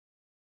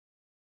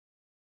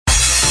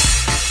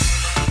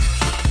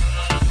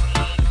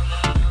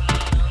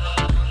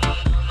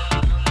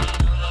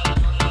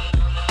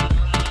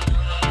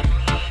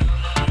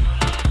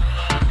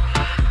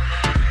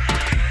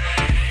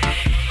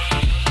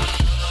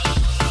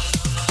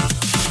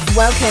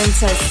Welcome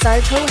to So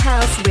Cool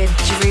House with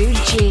Drew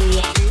G,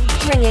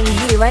 bringing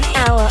you an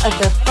hour of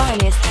the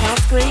finest house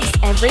grooves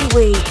every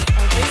week.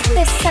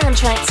 The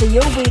soundtrack to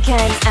your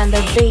weekend and the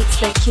beats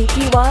that keep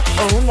you up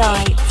all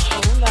night.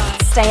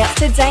 Stay up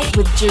to date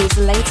with Drew's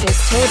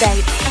latest tour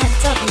dates at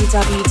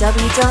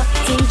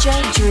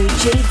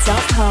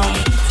www.djdrewg.com.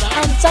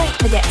 And don't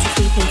forget to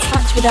keep in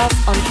touch with us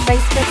on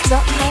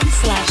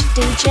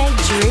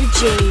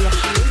facebook.com/DJDrewG.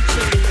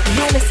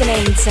 You're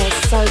listening to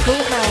So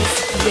Cool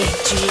House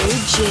with Drew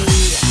G.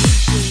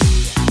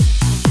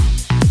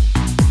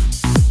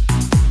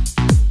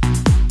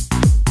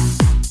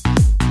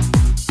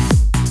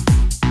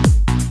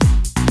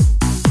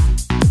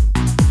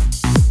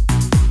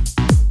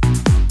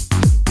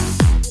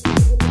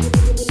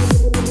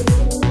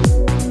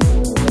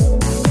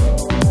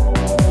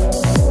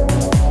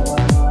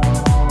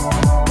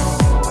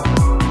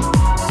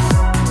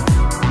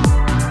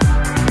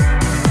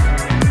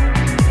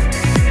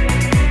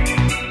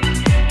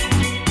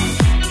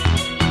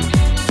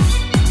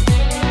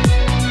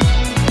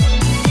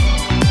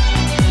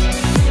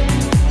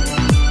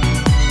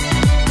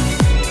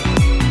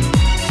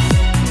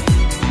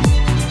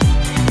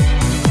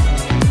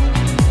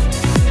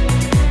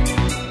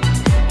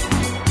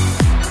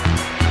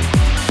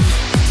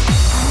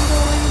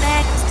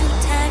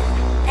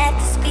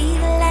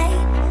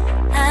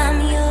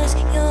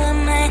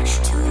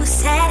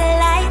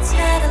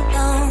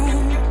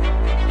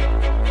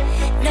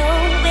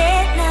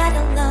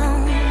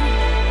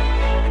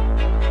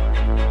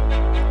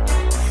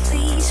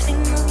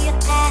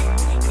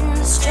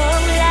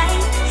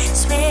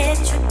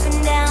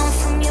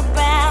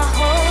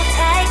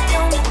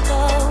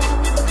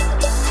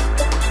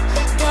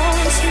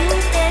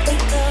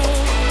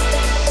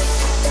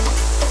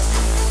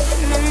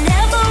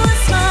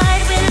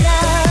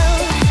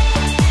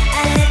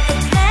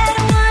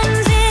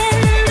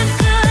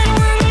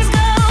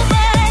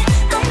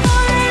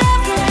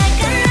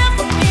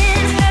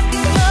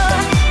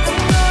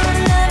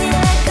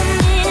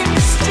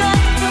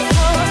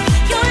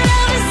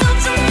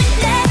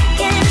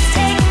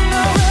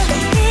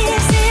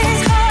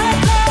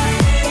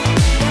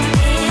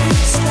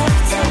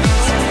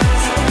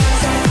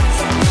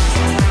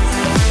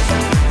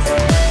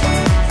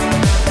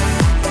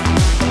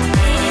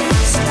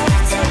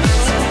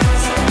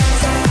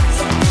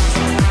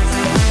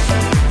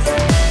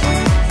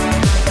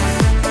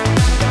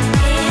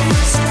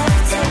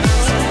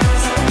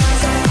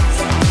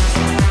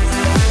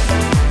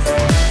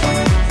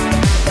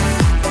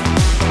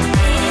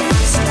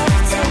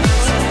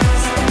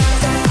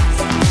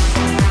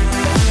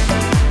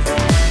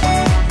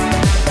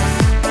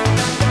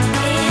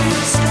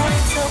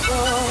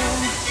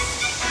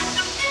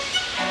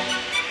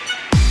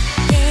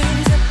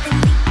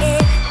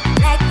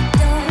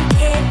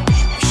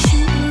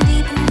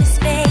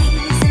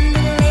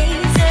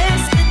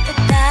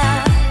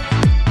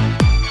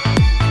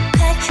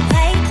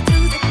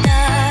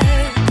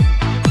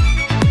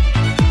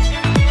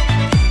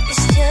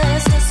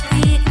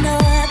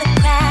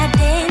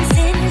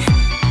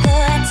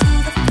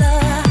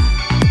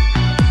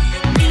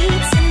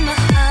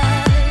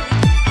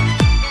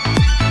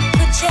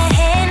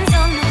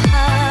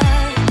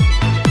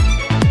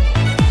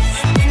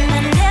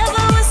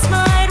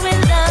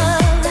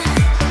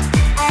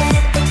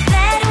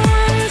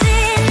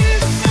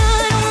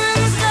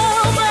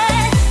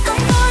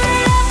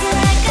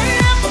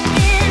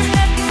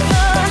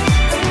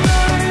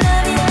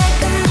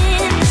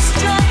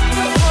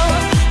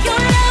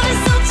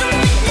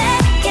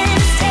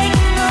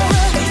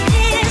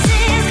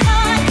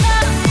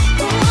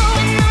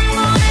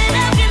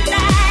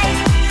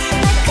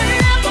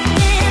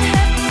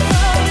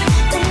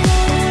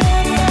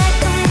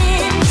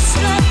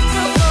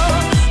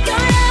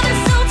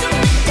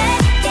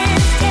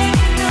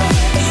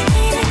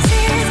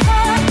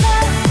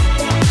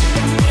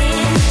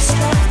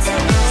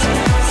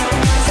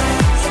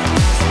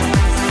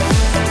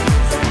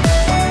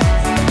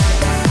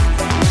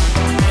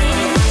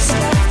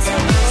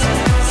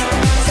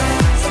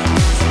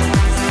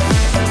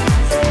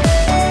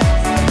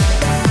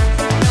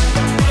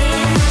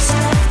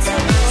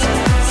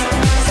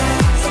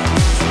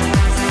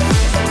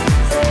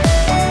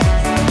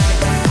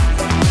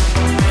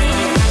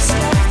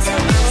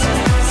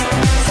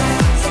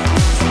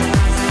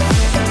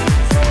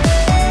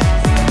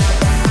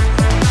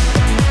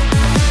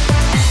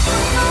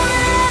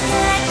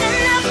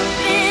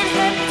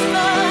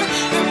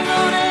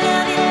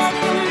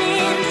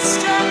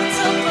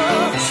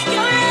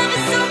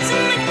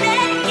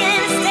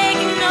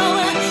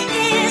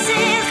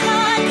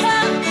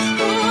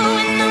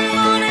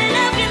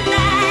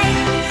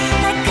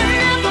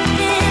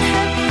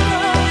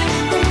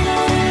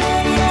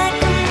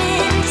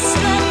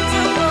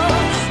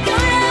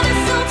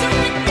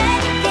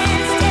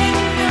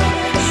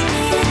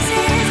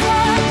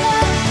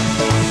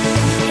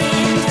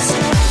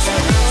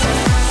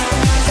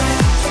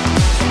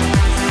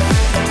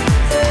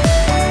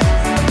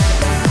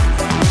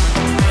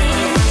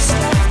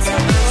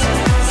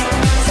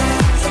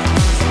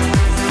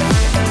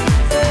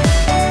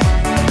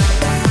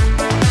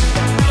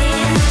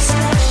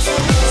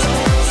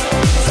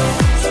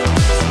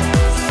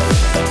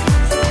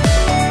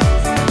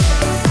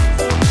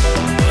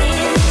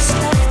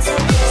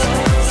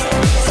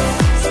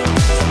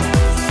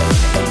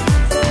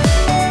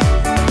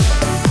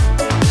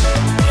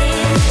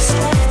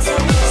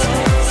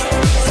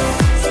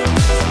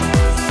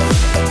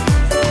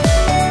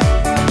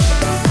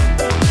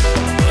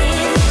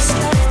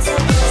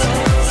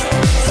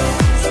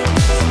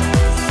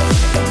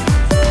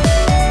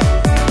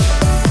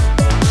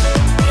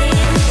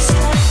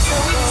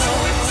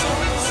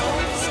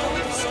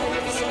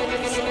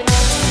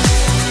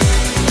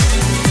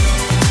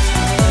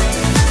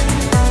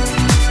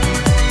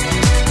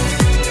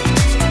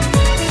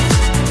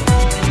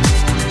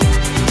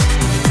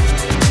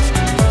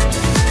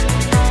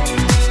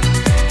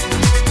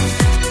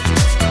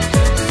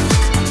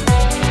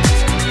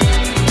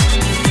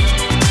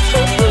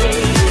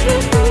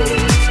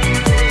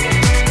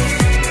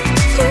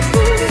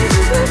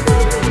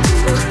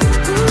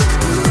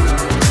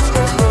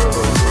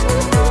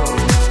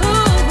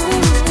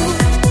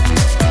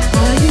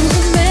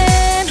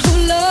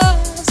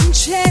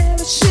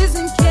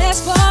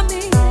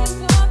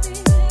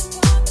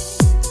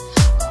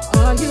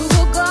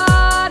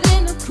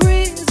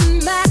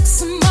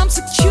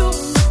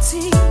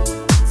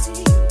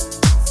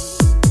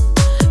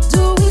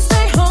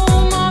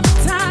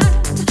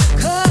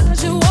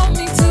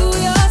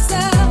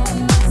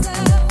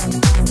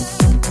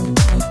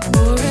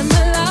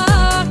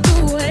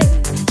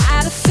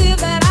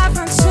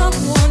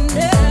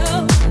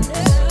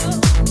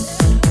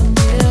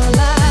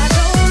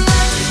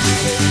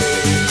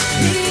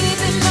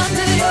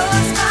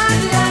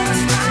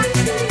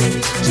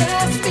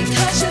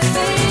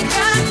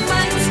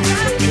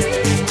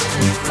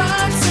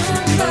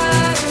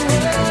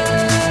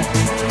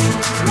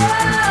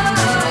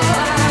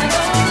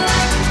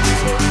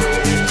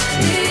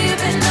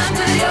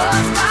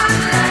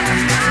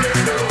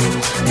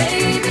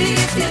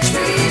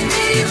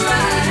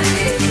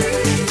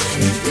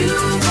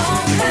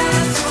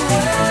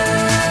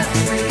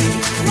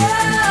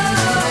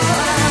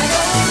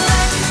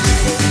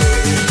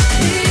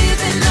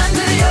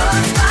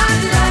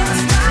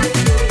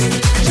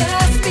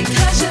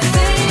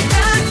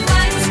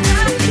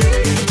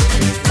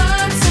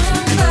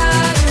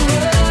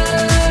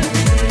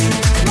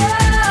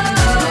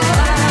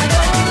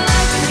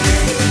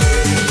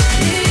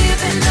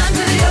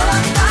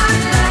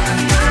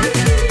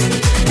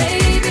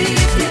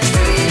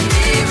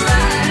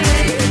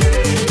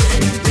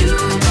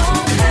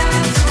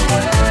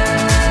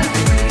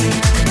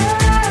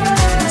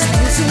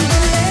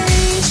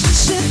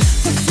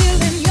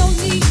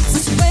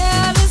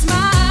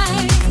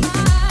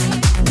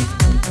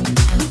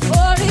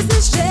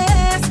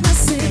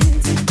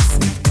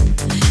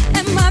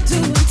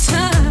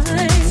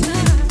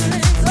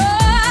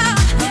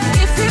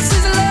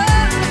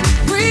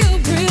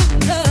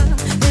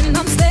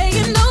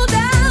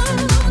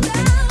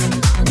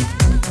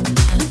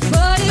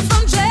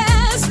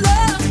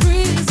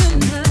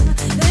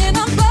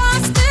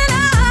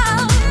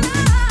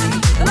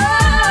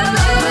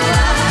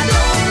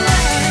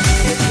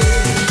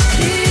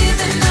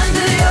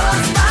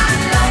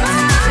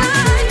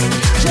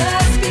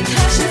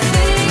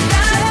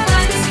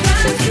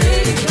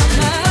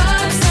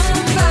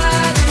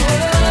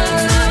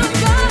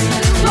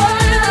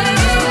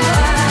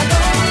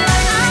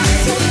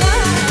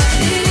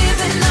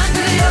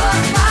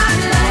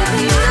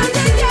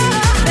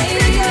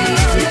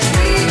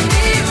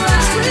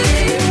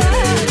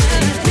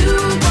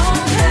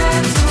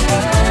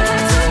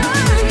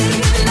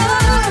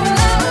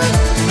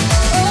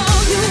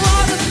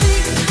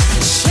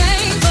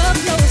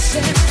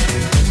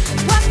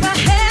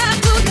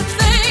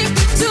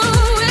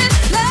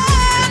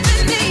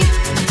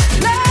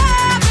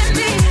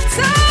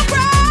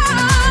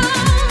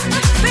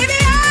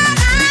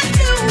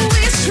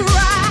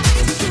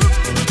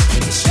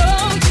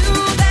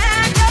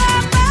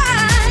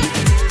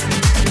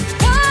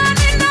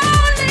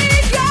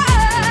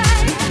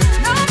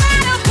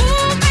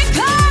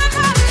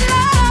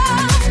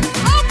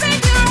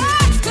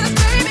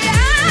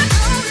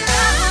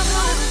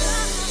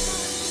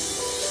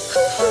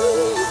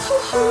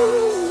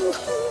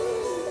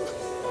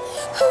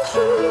 Baby,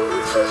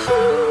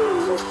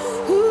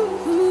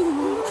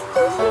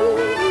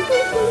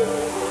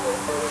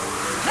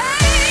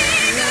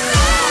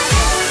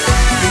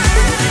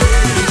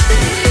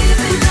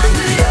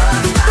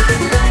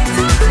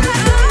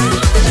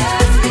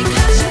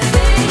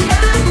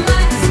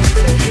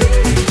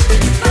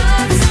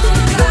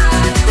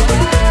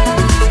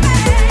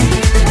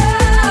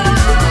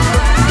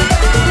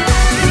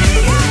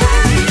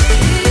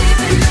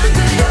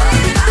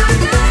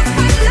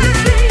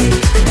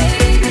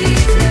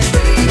 if you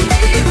treat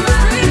me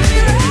right.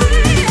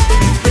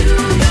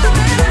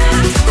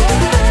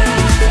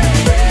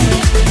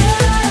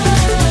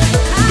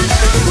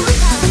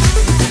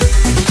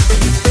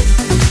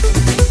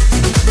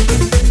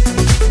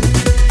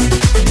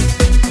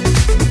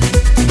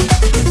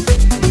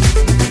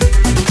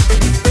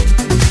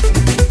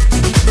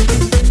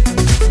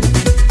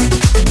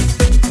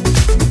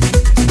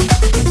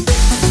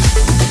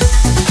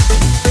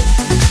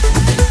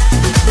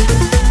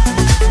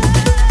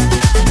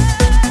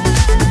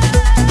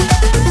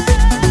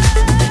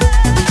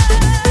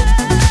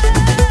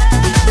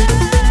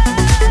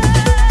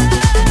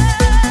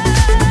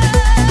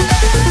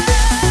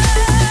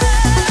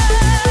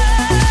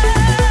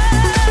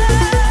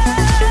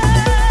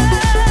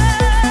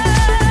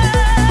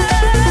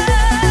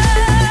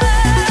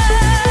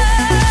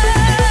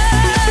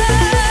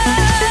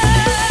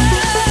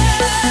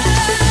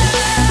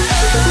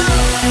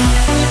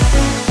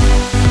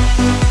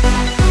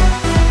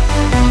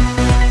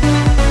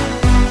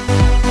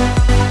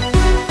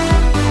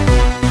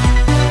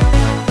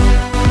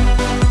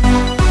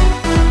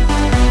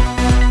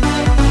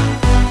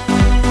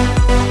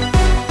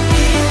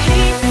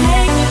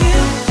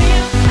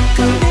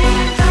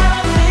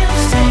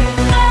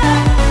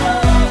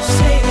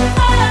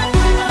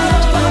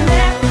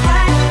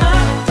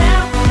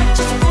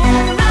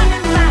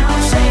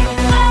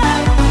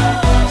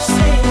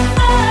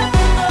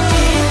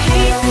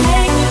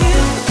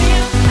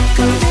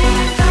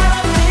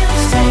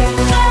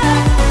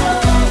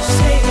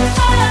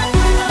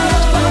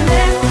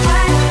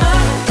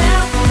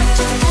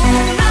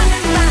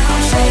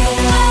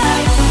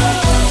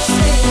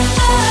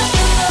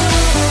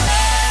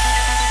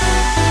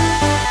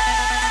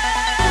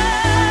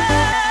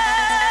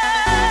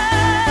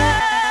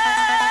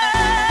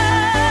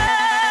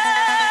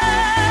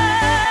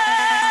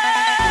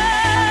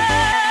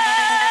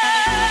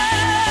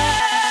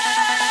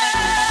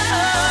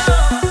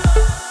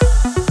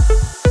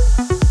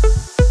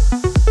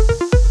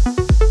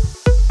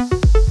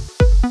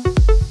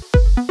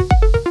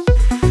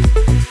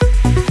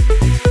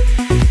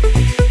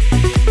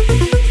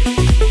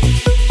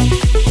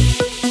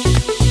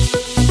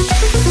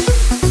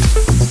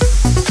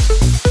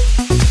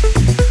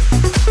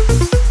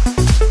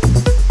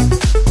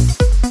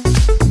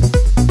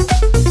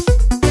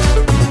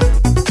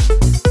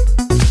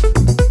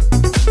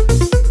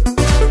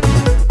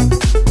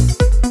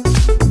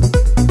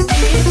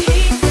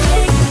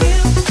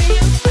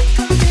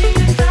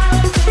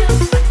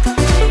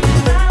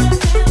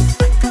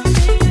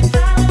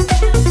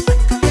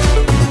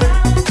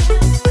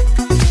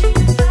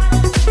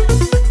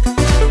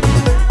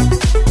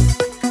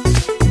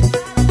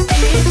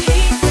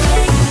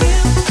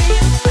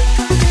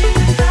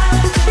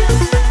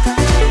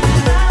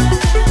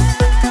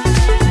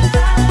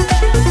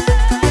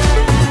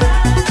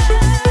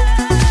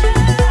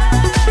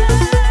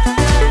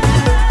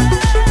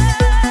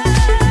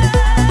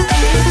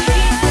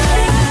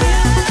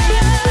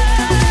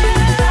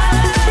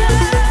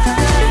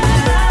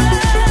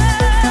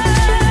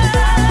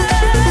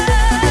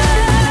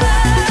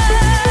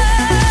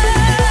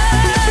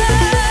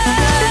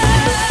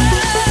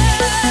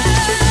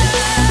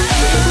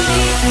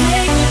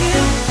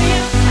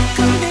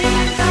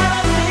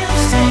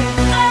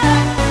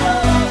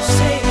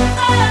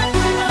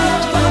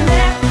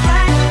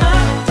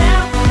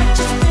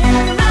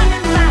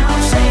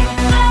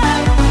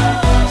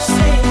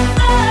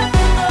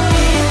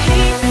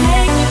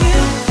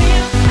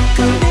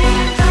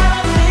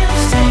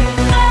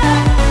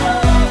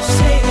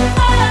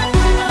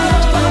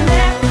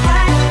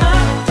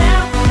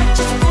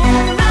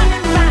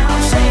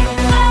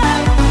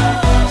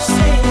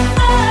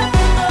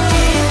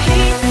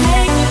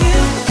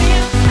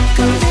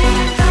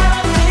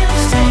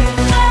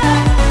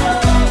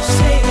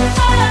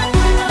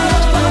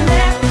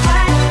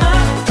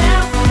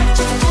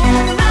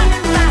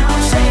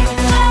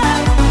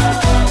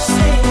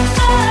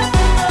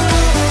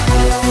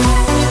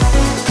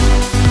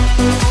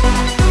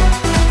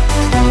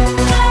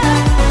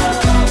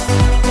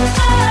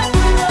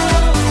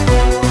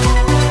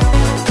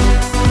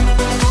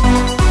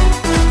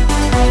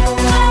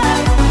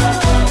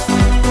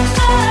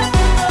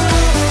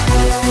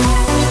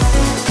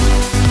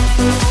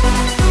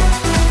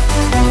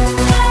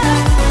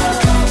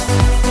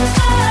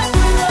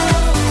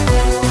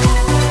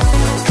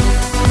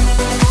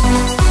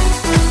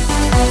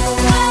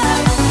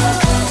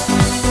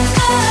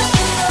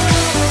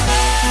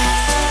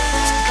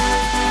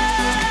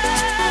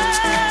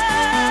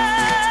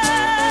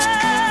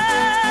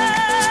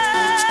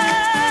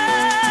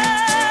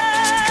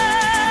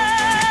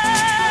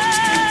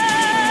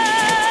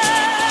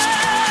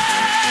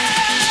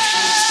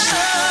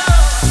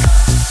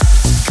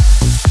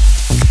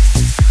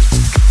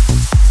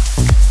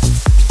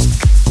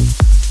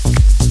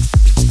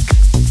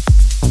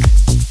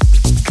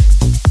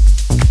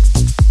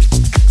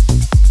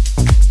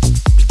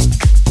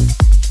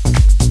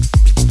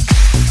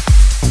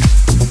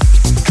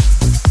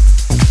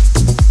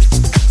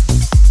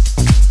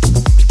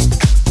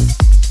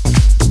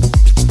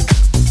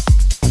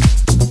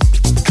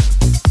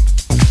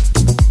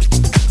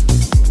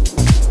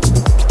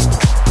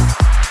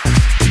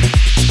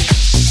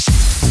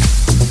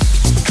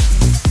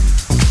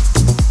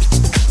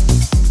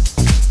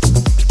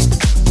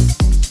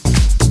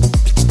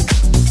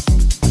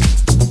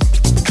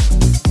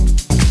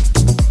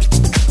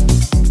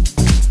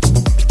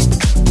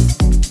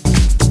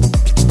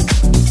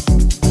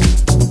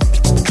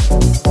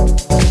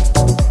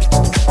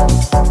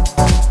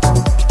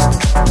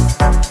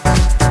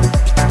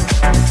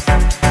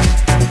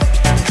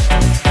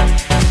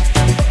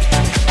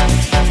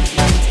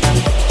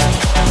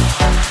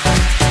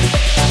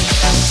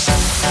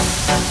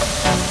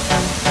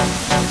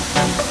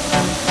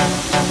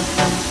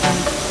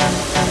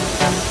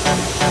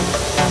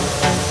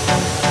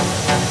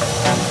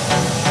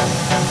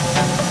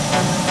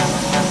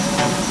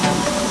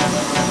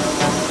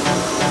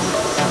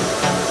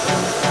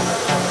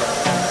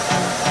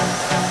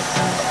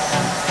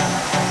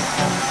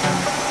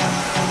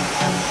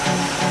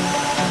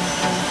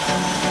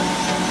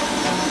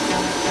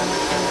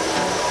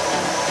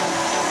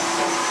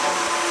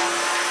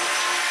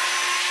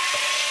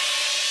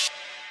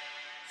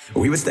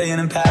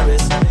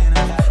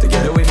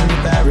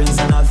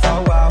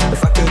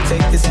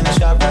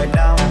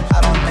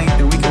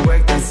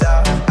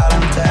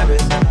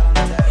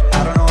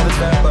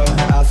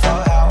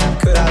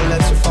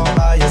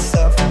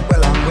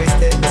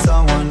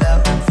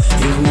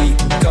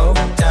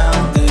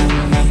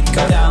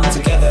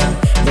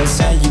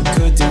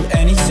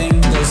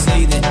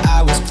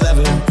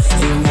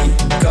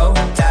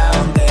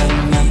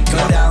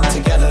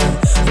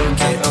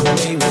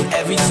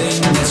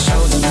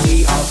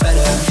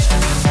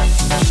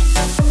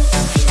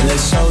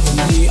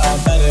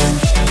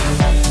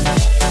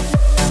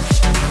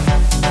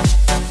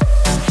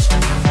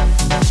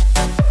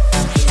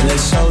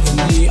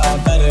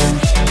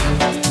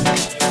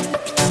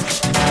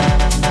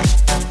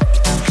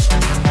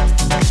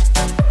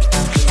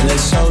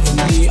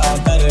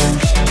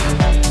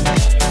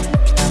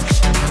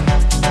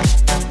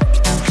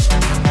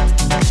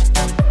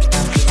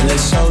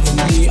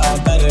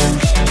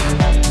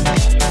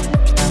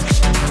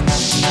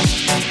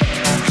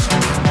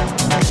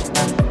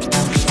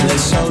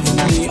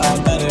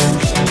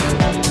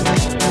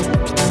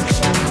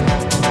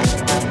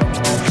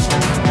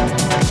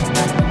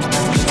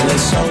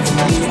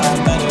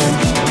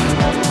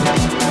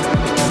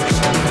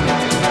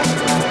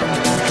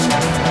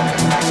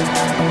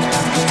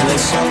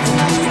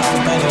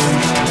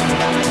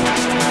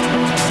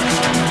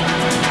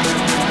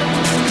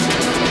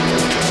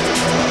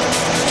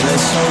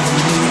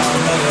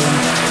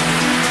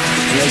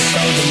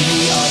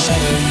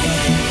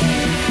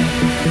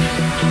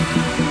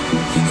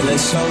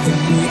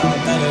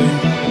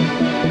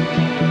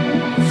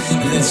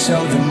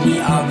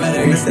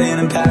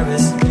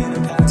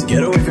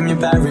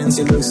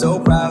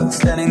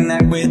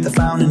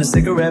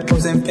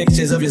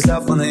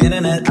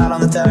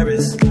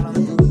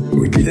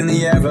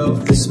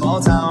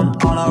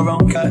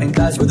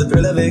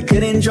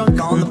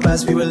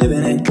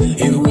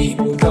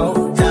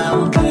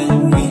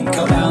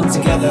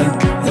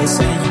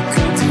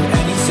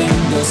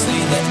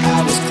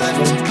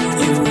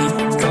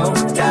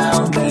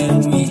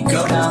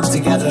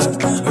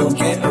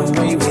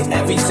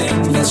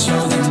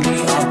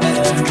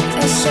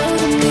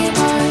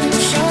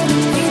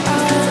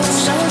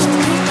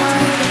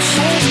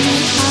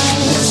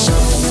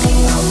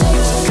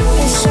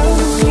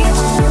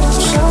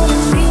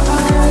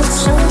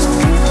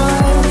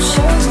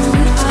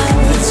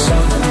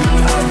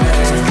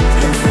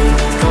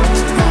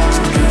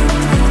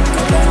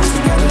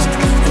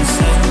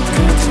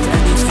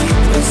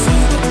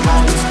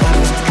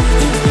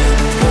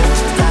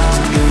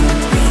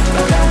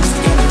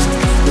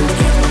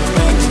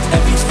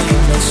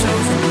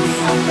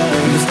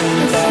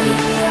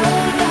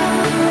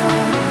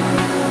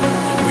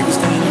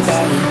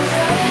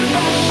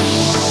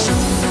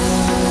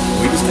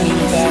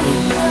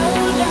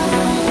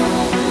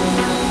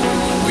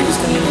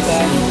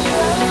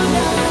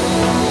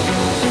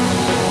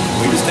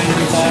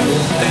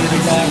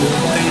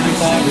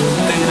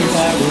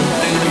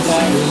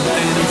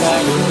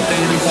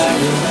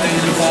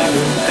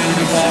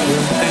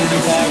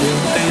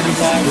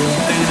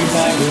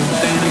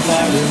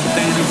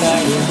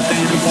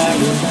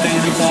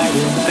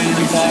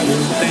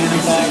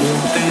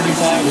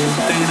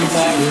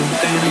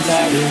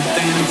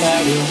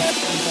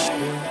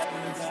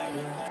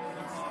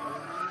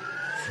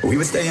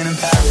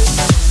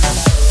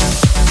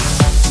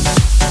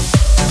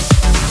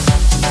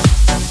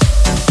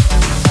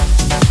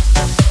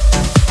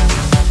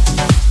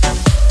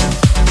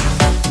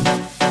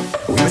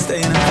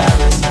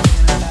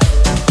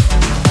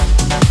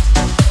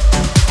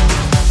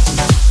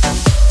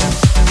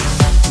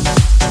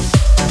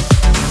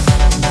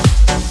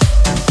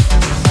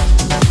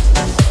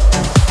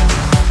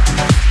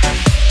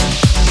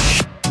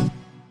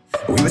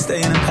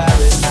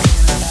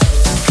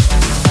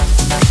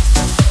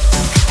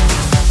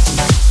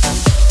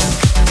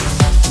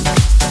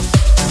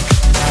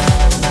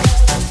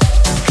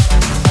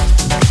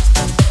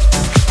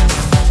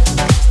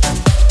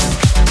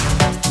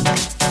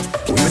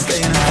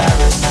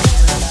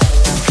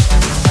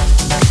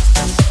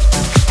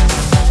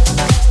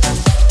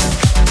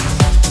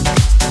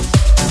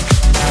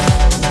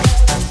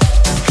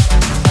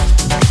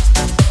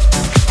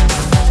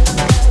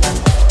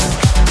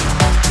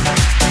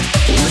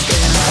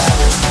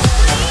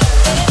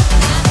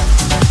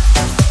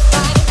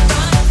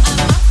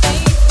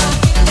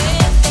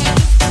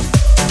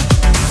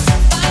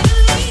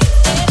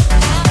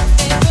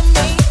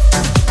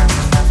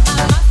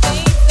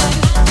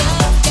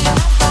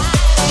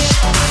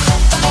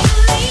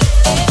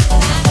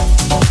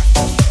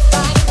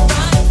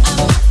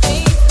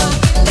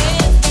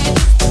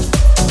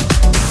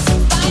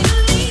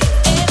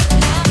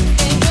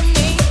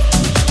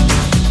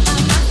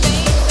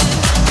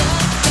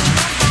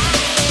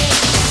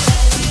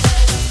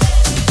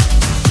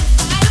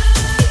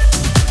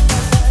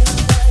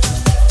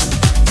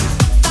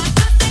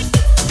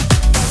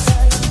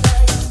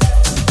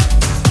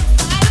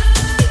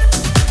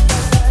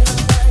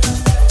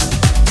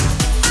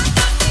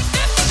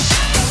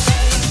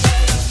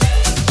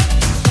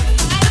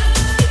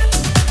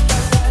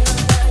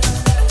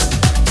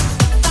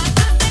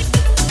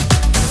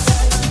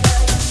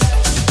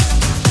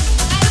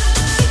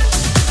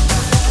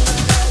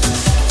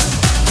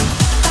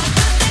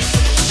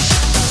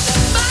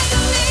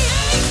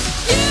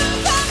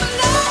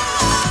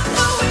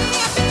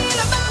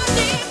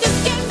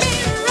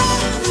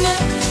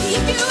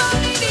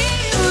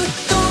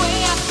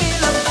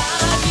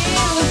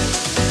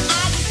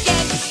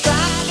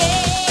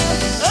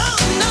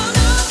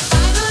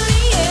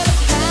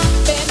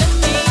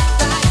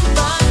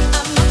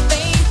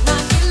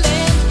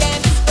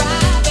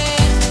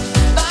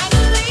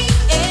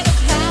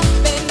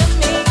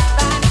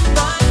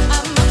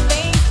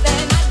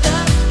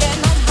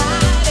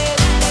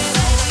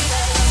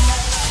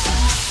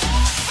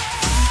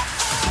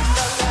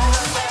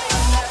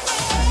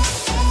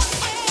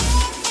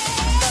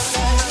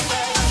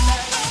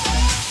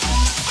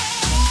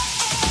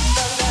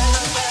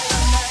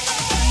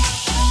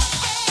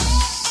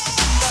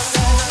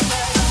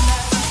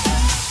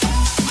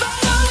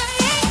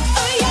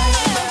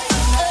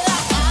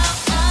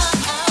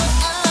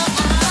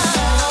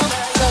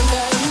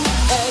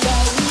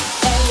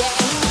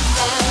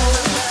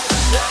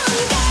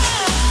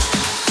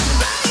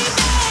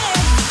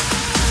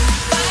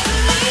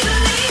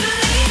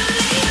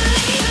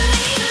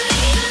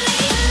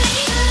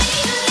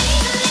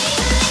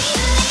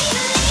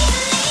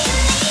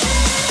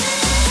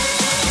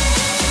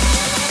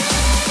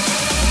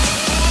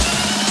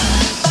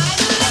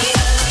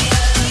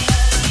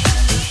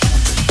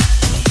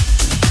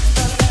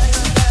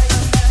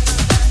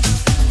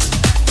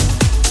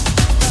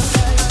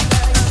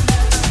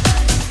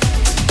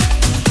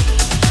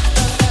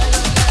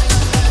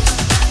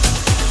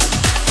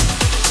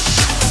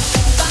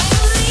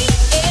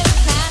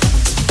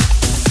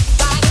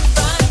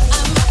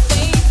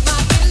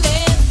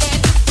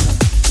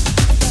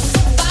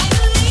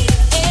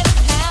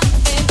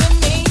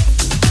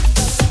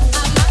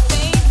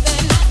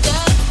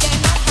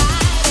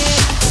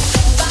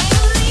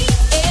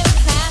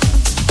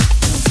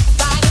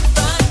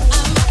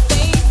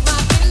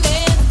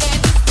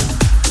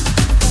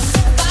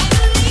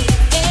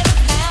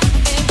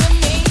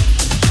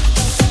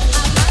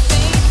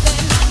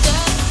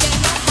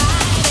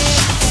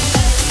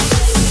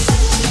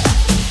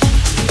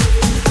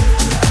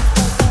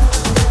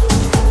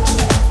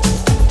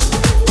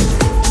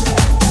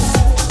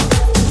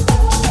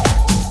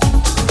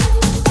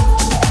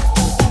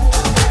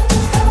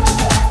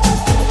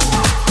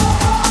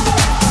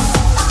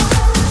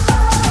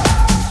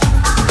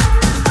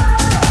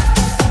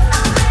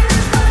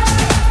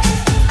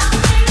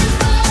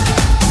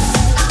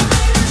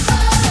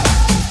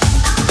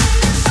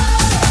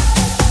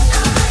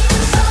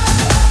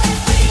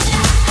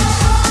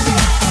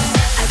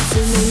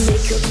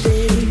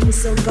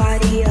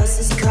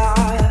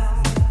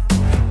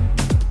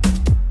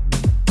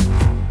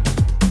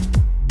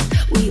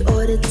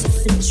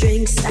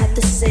 drinks at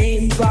the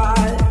same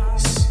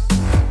bars.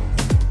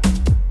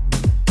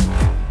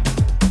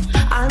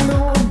 I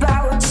know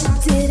about what you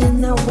did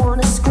and I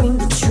wanna scream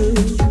the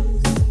truth.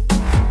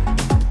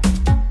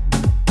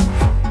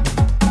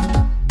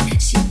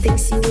 She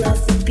thinks you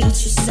love the beach,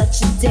 you're such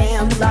a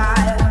damn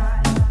liar.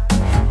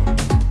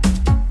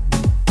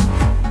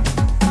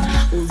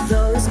 Well,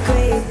 those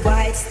great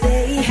whites,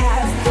 they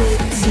have big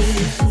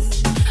teeth.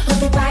 Oh,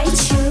 they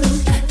bite you,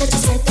 that you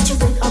said that you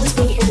would always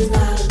be in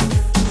love.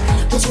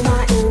 But you're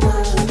not in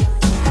love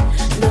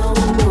no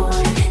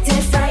more. Did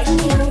it frighten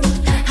you?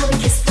 How we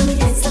kissed and we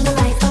danced on the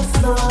light-up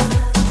floor,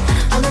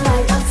 on the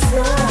light-up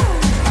floor.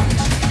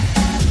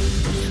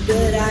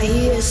 But I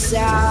hear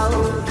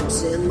sounds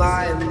in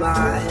my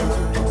mind,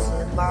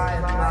 in my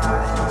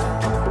mind.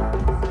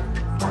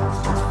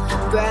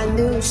 Brand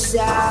new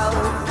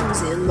sounds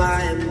in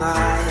my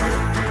mind,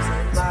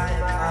 in my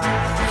mind.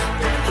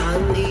 But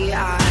honey,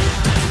 I'll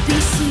be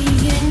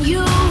seeing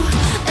you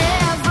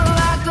wherever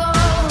I go.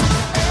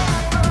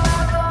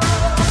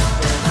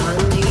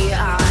 Honey,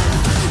 I'll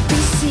be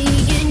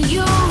seeing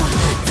you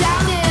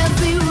down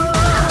every road.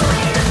 I'm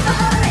waiting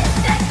for it,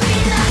 that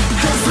green light.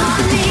 'Cause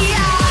honey,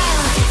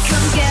 I'll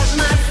come get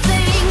my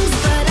things,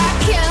 but I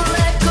can't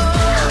let go.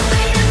 I'm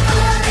waiting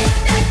for it,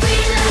 that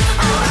green light.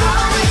 Oh,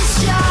 I wish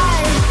I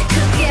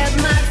could get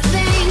my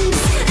things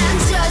and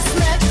just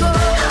let go.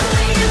 I'm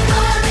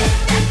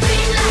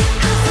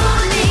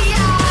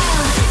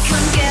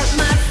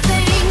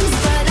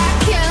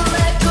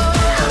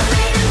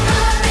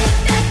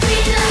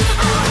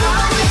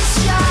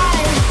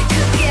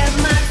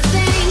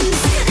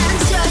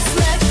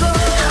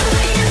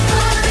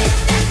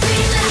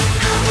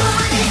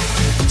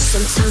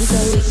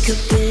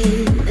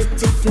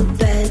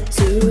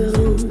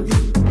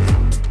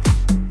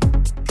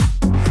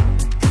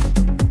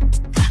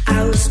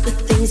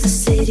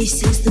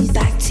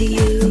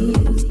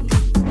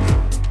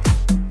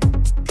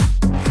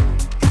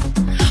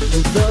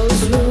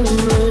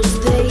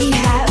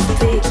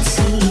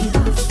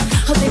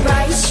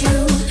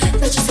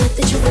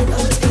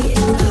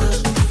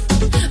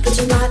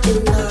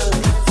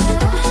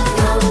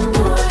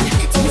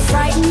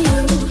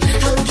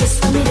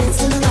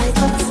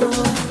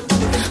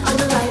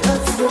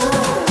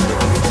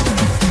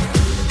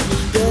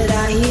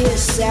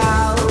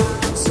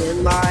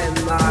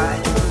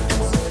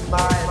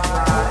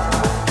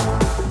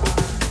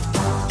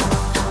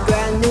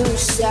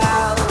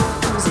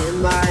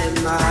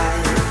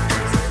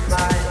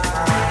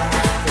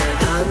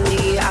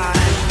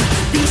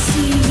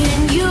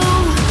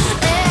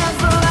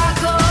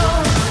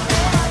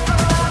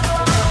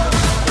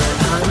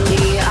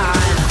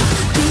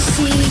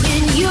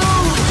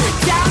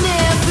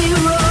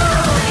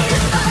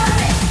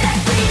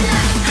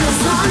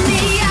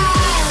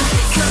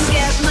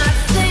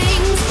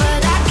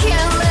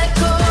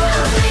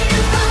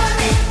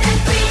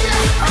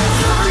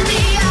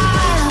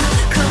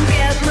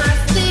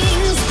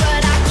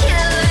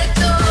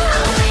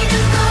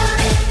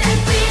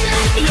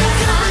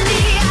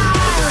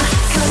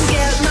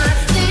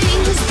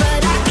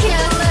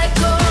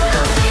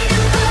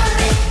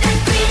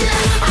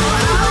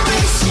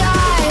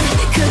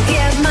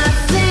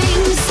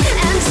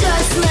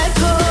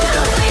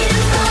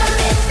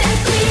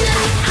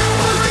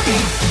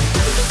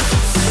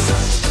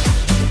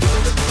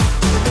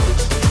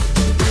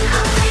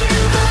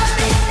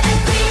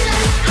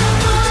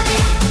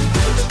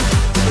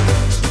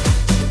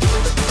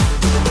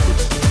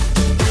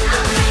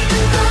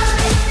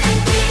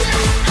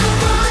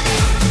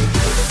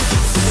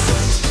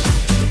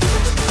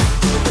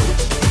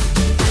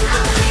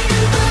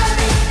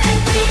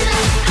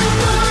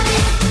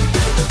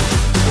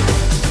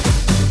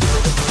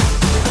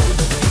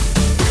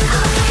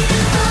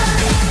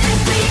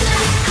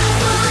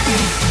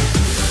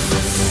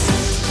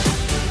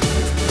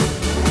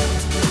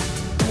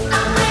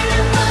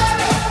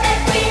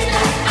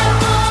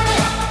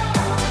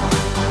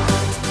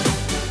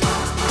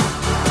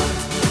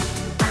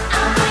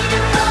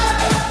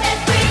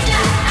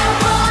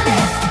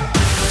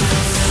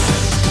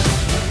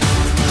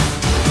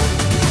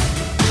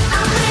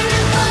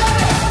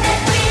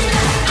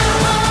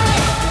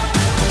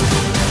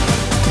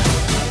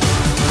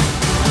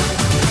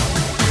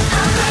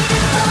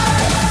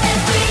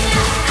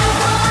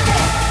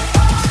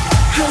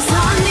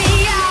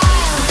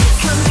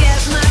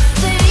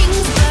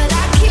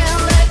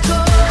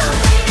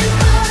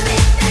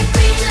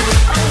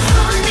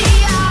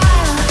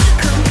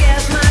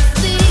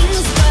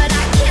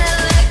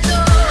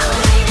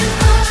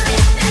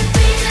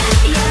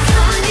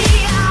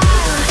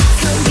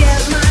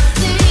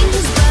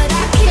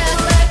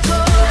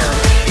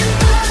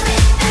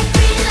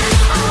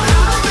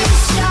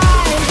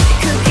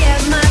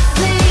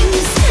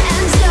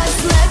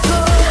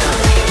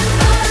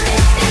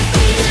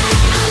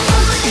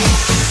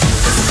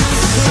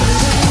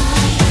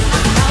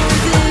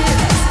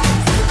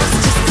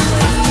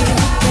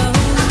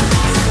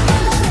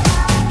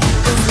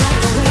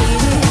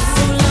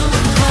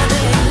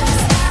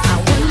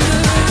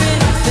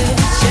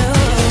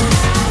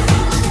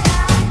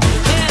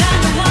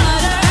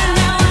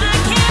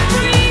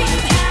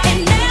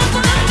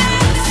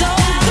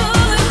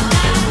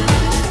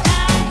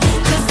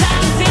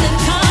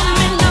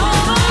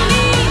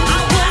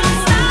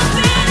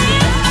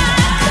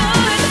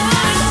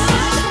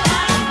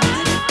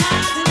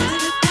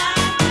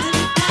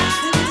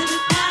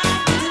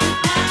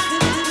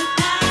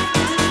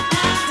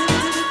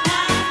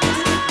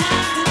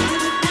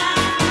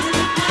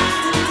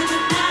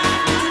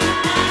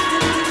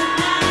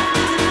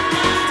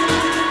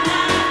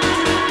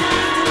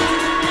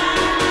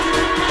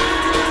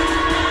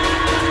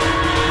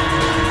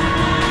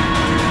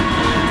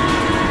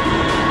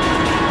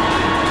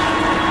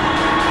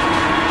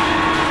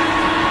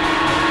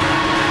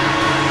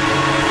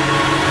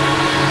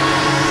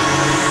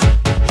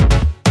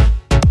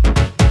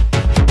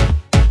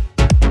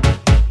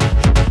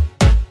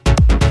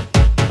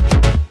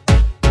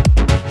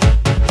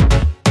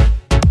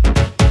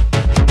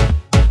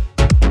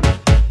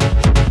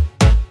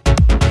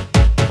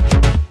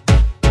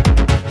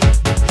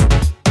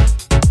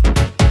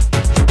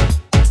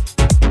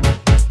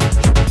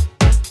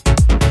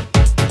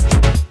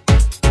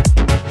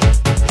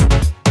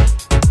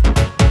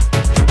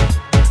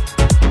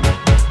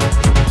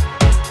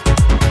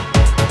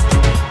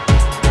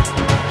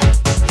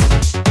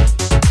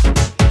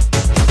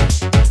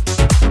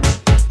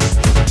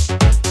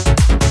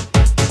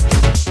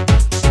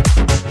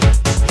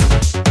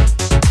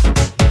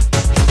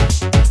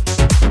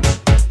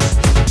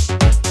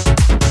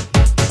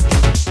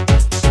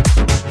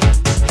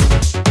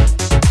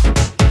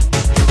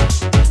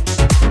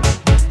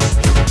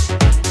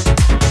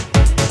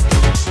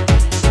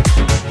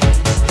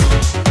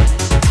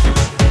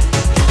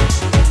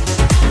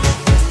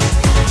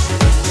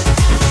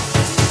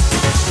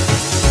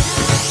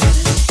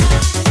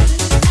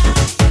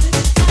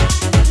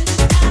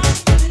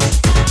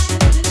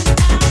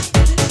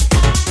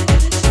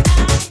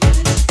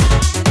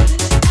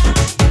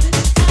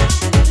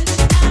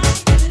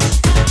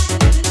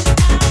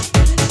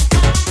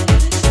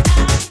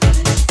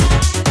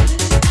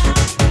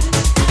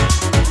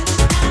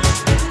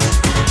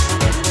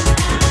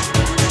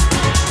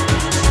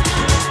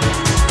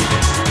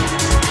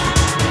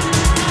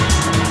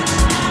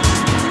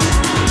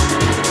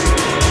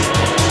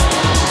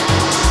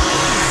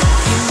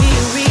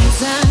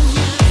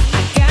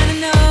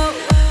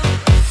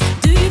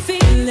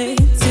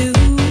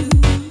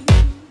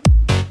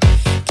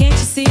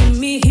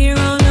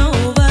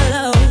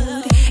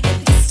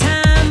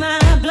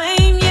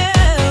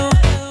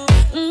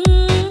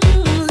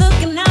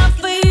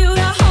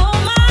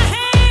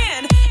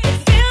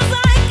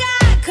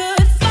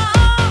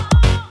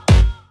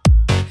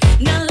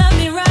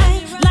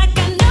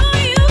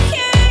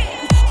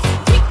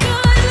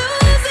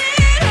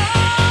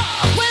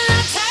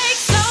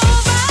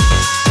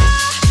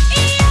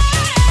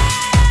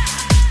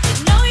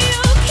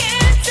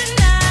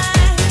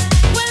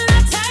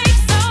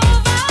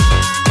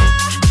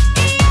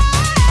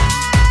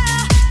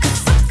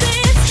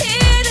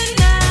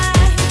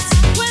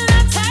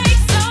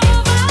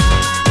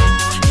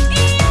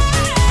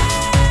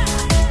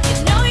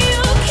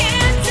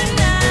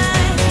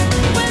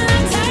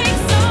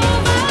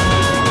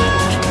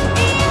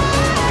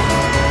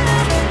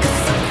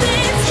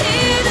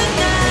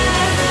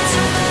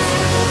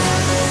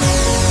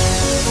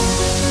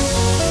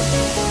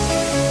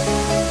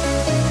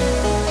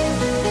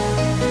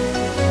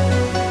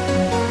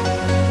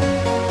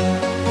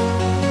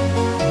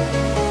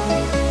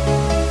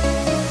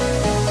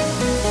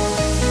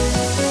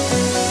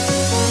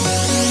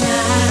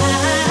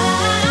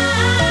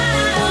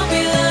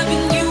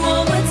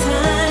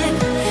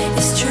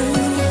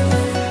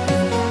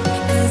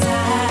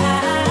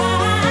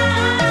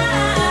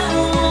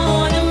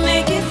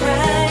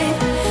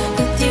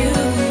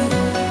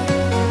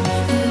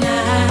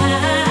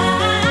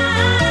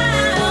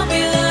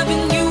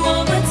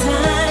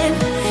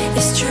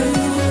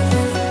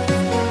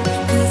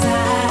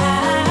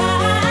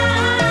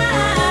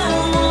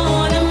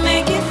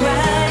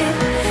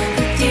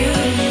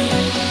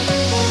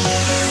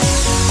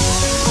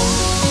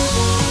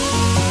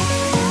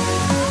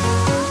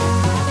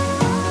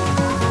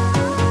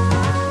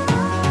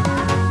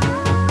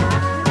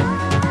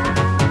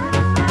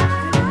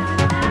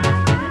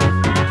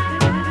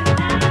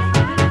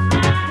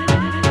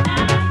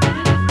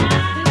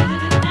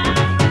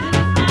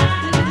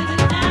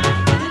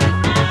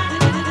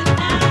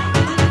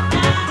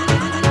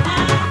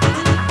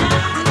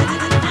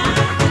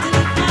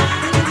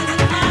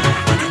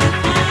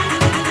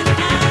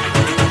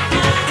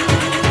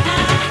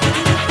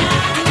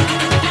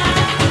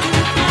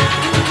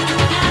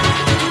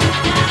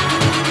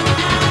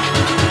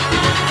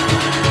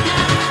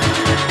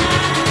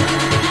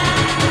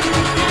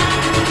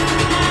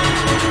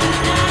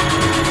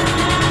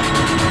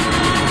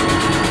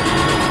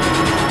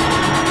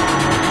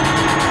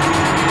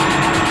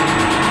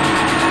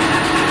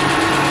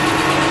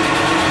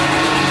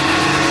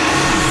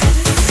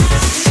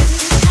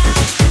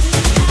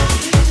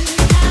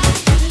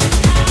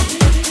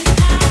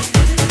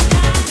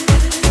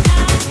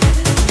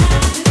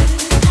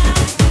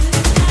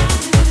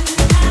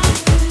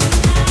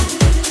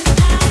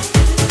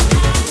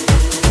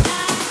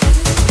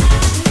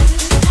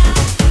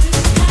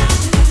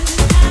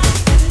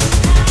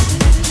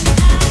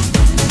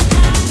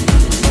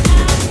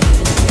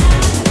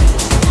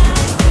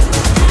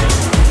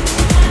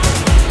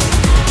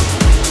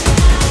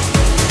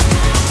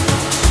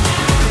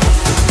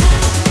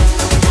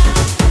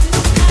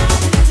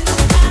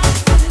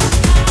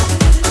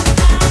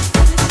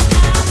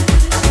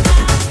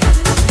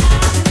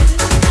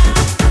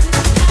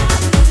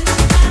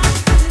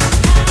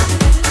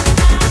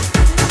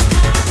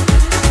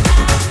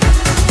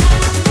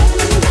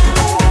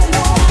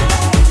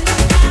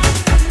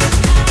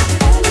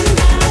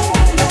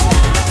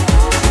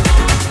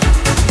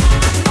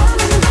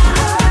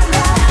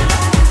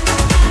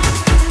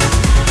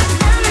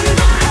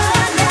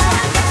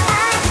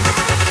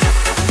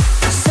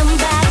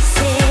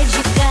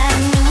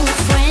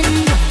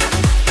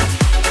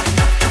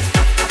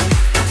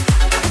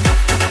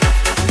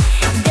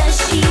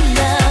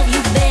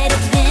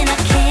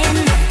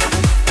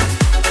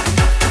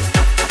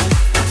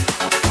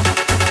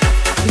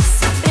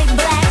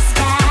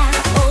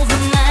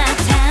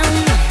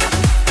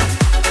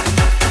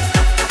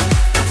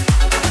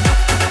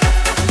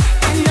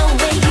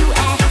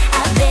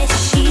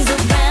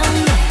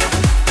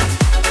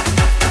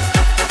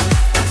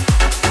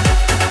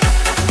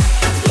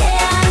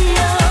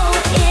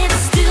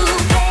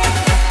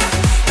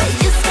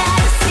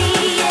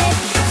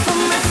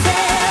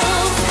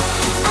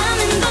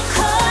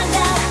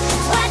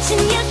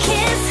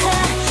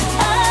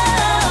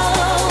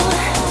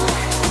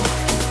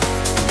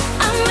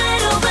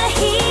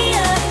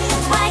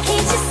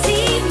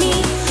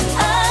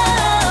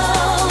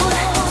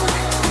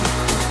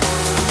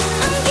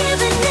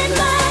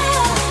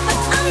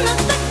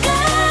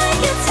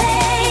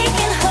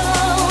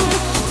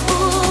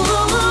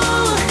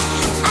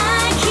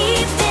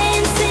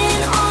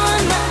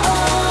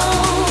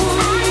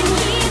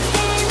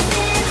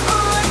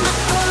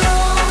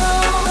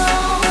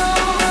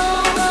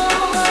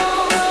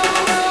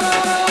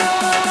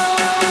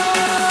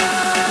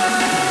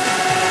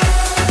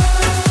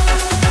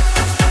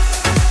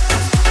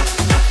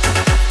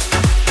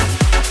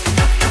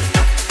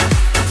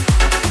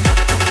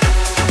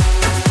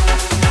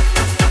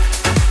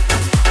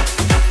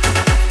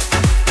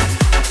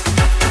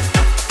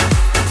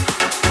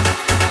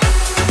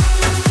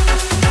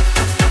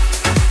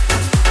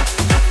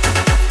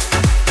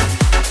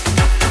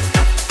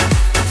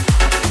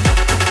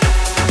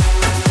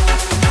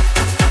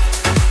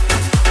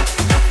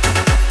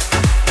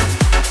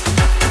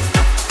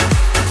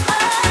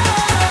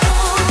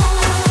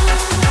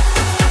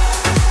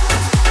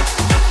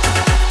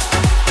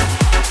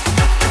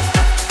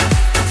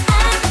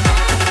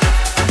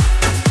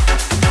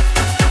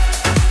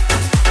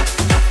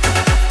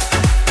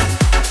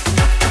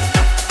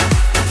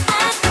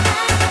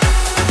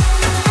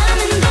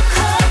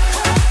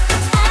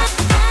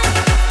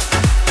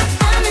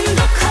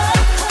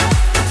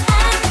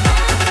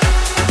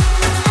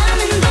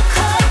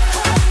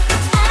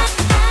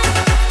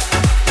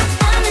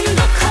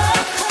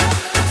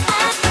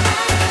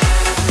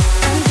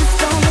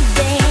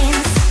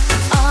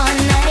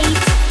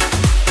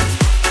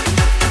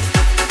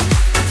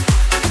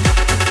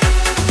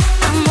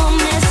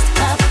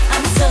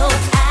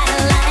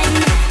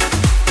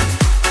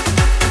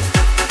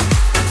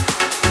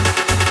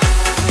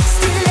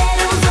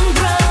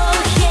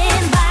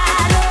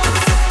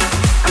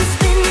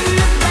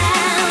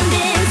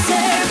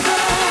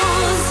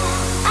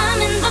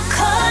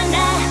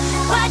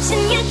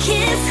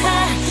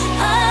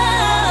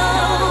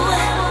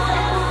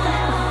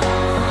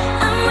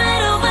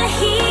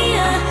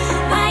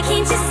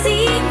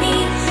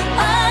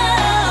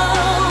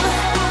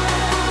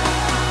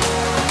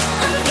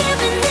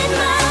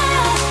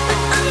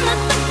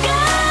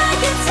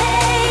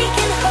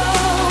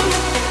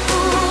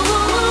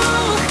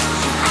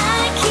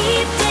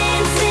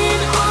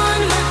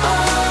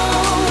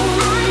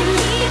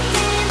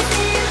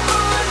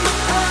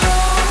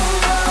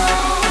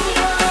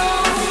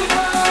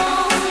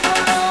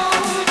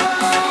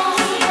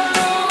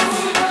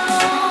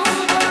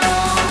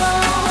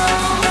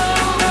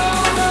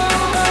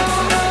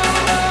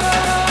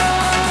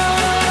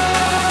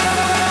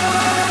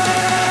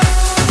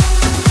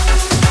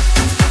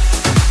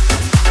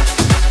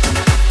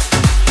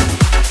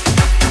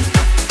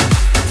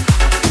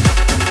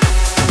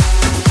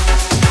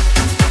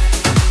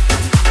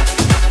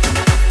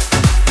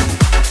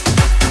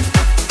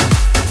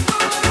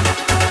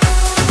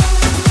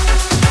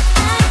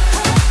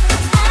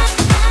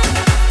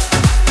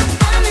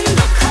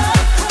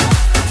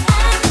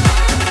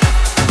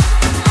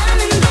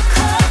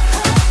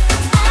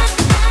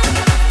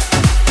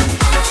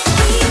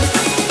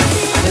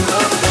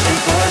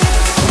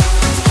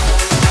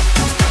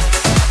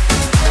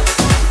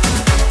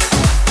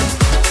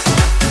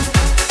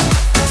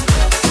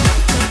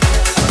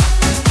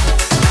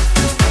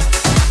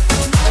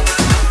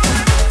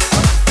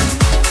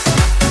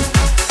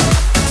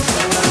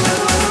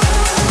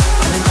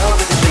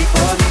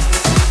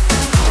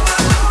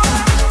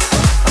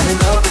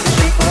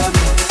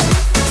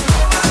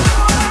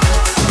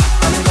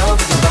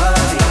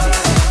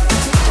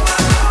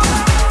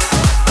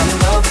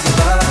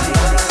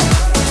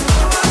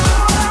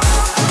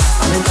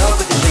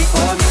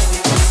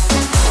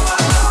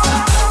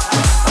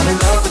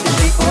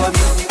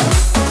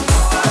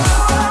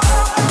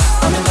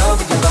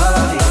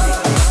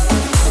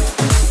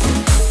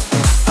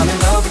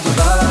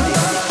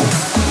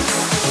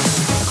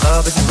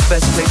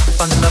best place to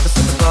find the lovers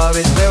at the bar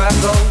is where I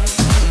go.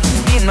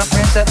 Me and my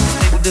friends at the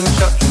table doing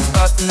shots, drinking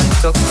fast, and then we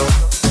talk slow.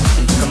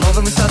 Come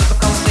over and start up a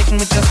conversation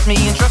with just me,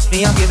 and trust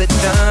me, I'll give it a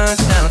chance.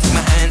 Now take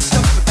my hand,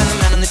 stop it, and the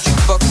man on the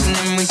jukebox, and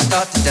then we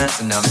start to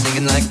dance. And now I'm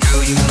singing like,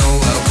 girl, you know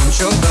I want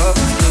your love.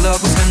 Your love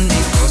was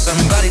handmade for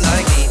somebody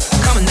like me.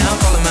 Come on now,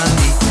 follow my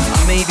lead. I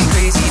may be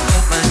crazy,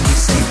 don't mind me.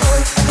 Say, boy,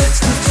 let's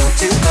not talk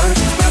too much.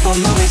 Grab on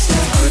my waist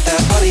and put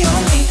that body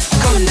on me.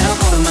 Come on now,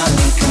 follow my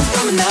lead.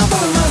 Come on now,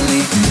 follow my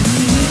lead.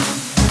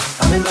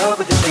 I'm in love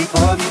with the shape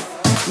of you.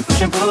 We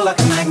push and pull like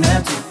a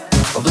magnet do.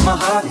 Although my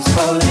heart is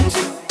falling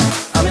too.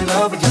 I'm in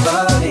love with your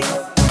body.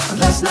 And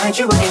last night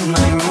you were in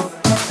my room,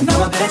 and now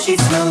my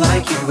bedsheets smell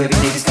like you. Every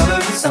day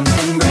discovering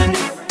something brand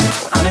new.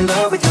 I'm in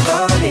love with your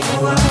body.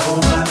 Oh, oh, oh,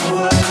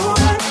 oh, oh,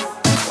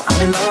 oh. I'm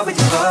in love with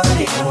your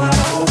body. Oh,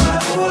 oh, oh,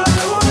 oh,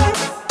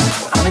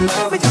 oh. I'm in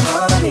love with your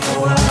body.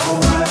 Oh,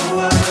 oh, oh,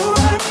 oh,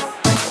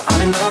 oh.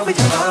 I'm in love with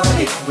your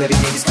body. Every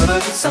day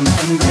discovering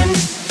something brand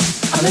new.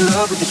 I'm in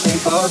love with the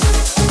shape of you.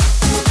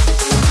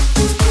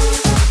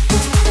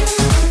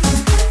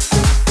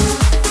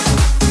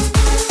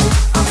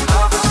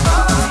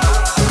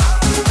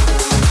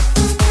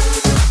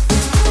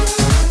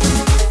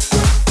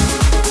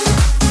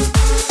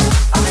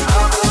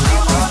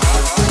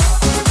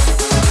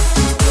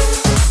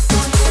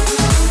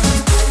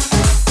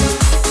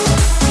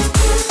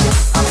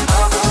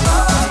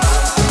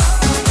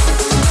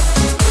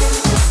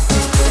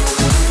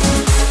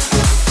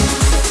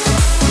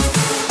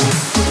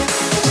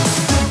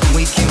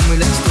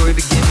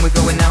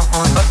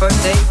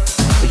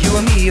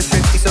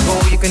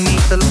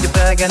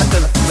 And I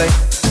feel like a play.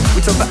 We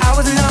talk for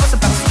hours and hours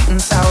about sweet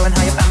and sour and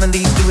how your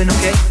family's doing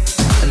okay.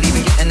 And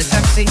leaving you in the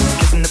taxi,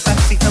 kissing the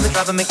backseat, tell the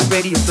driver make the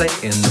radio play.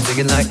 And I'm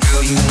thinking like, girl,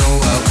 you know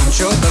I want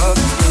your love.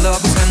 Your love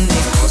was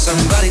handmade for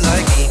somebody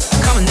like me.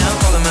 Come on now,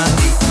 follow my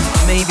lead.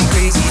 I may be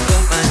crazy,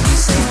 don't mind me.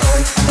 Say,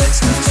 boy, let's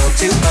not talk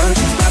too much.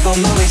 Grab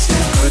on my waist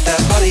and put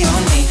that body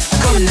on me.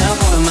 Come on now,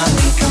 follow my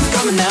lead.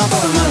 Come on now,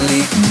 follow my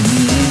lead.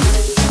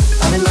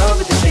 I'm in love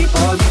with the shape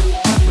of you.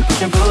 We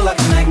push and pull like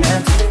a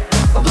magnet.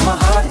 Although my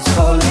heart is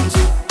falling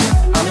too.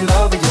 I'm in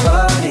love with your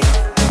body.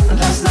 And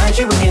last night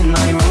you were in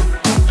my room,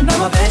 and now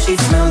my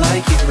bedsheets smell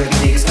like you. Every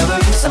day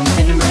discovering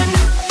something brand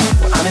new.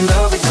 Well, I'm in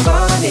love with your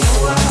body.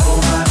 Oh, oh,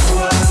 oh,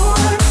 oh,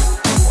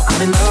 oh.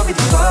 I'm in love with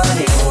your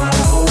body. Oh,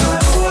 oh,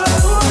 oh, oh,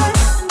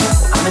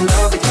 oh. I'm in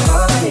love with your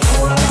body.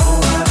 Oh, oh,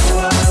 oh,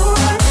 oh,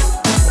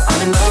 oh. I'm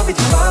in love with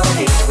your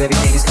body. Every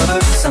day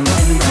discovering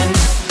something brand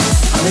new.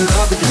 I'm in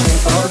love with the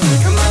shape of you.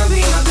 Come on,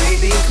 be my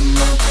baby. Come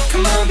on,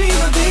 come on, be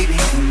my baby.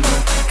 Come on.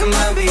 Come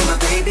on, be my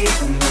baby,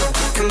 come on.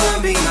 Come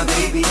on, be my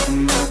baby,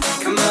 come on.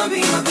 Come on, be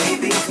my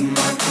baby, come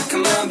on.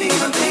 Come on, be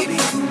my baby,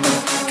 come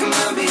on. Come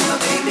on, be my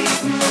baby,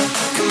 come on.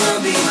 Come on,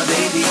 be my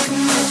baby,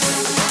 come on.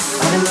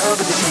 I'm in love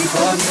with the shape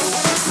of you.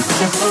 You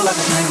push and pull like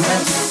a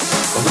magnet.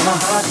 Although my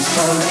heart is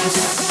falling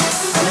too.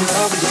 I'm in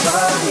love with your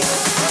body.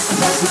 And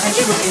last night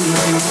you were in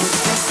my room,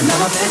 and now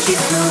my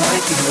bedsheets smell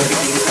like you. Every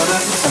day is covered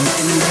with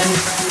something brand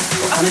new.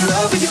 I'm in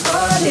love with your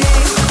body.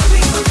 Come on,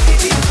 be my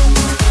baby, come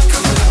on.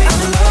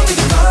 I'm in love with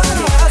your body.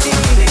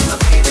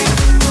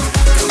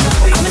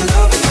 I'm in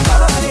love with your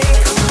body.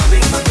 Come on, be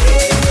my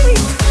baby.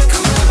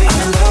 Come on,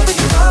 I'm in love with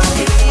your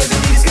body. Every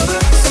day discover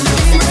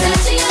something brand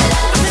new.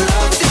 I'm in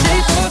love with the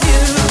shape of you.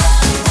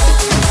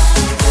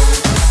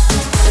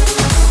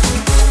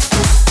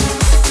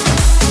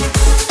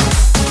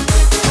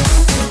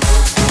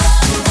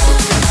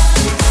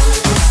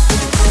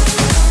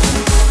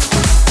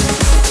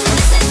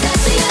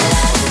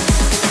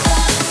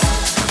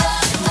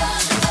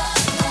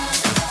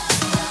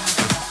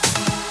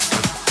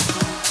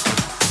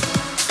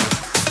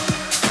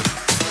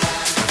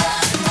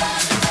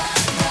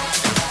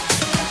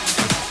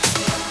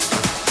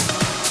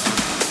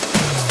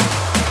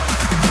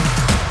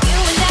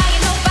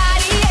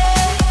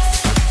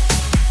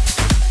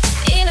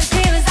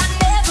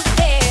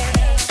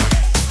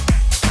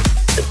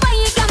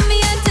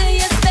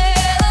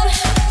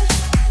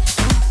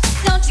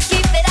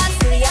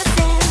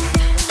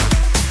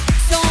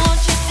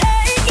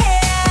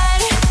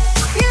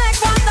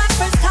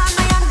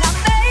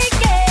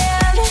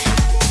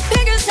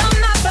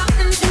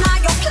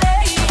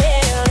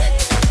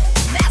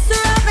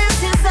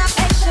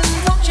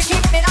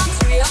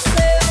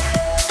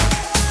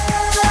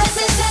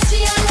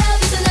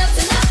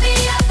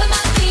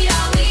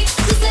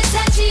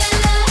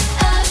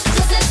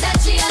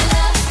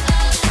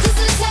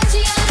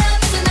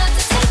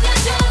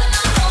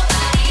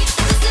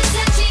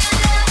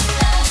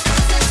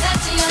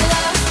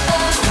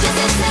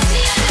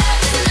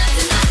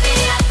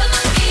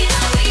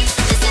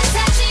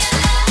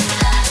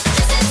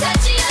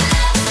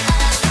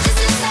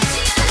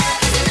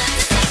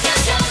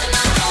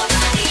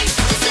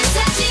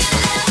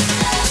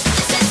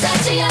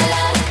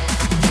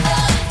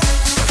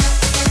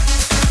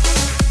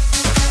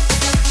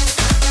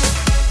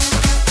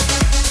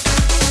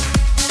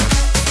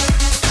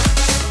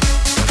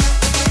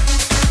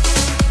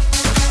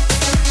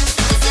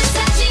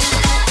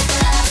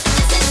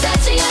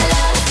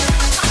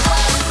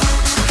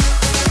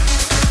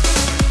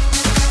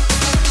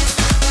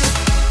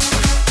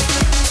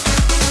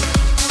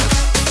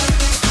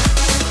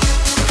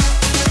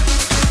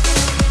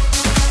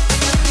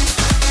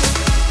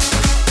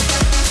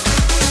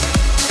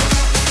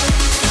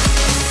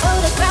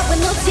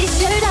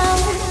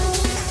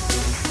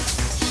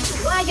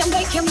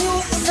 can you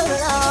wait so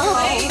long?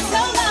 Wait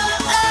so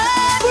long.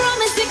 I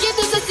promise to keep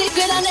this a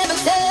secret I never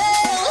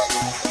tell,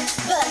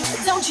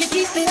 but don't you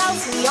keep it all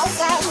to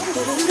yourself.